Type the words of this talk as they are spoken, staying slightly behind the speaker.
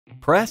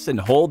Press and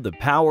hold the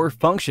Power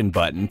Function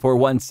button for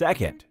 1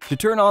 second to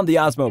turn on the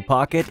Osmo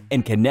Pocket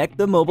and connect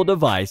the mobile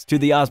device to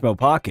the Osmo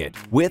Pocket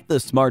with the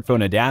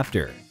smartphone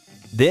adapter.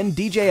 Then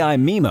DJI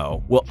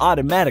Mimo will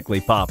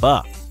automatically pop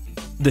up.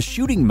 The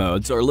shooting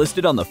modes are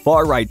listed on the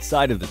far right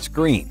side of the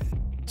screen.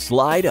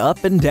 Slide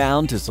up and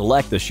down to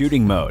select the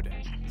shooting mode.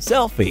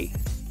 Selfie.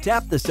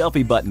 Tap the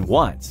selfie button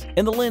once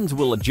and the lens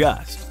will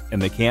adjust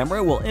and the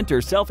camera will enter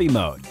selfie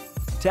mode.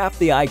 Tap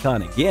the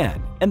icon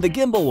again and the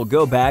gimbal will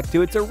go back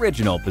to its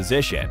original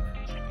position.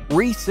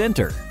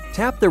 Recenter.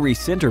 Tap the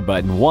recenter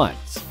button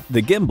once.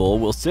 The gimbal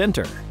will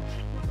center.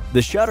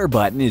 The shutter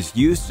button is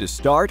used to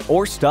start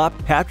or stop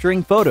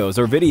capturing photos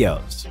or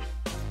videos.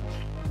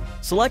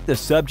 Select the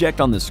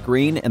subject on the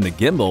screen and the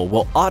gimbal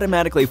will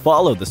automatically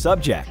follow the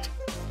subject.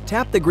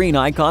 Tap the green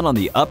icon on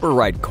the upper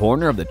right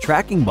corner of the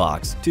tracking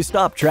box to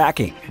stop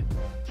tracking.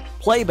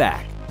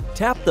 Playback.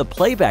 Tap the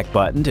playback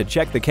button to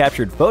check the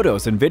captured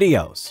photos and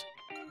videos.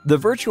 The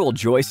virtual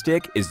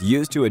joystick is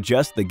used to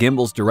adjust the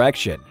gimbal's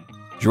direction.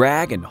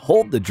 Drag and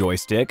hold the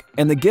joystick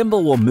and the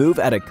gimbal will move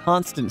at a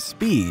constant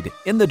speed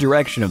in the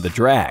direction of the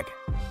drag.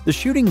 The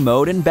shooting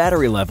mode and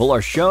battery level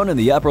are shown in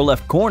the upper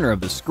left corner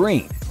of the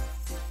screen.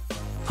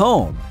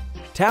 Home.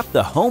 Tap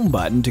the Home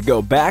button to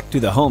go back to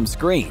the home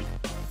screen.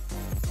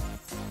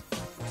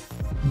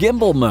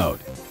 Gimbal mode.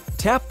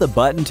 Tap the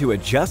button to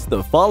adjust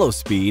the follow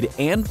speed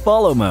and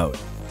follow mode.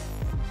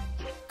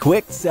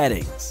 Quick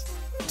settings.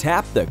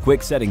 Tap the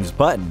Quick Settings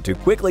button to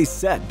quickly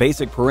set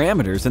basic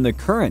parameters in the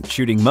current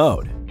shooting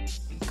mode.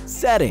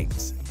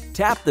 Settings.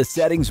 Tap the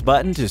Settings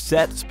button to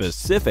set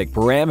specific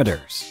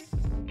parameters.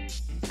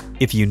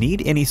 If you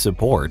need any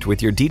support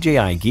with your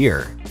DJI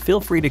gear, feel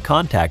free to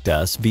contact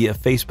us via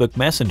Facebook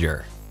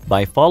Messenger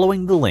by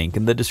following the link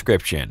in the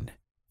description.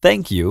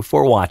 Thank you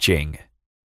for watching.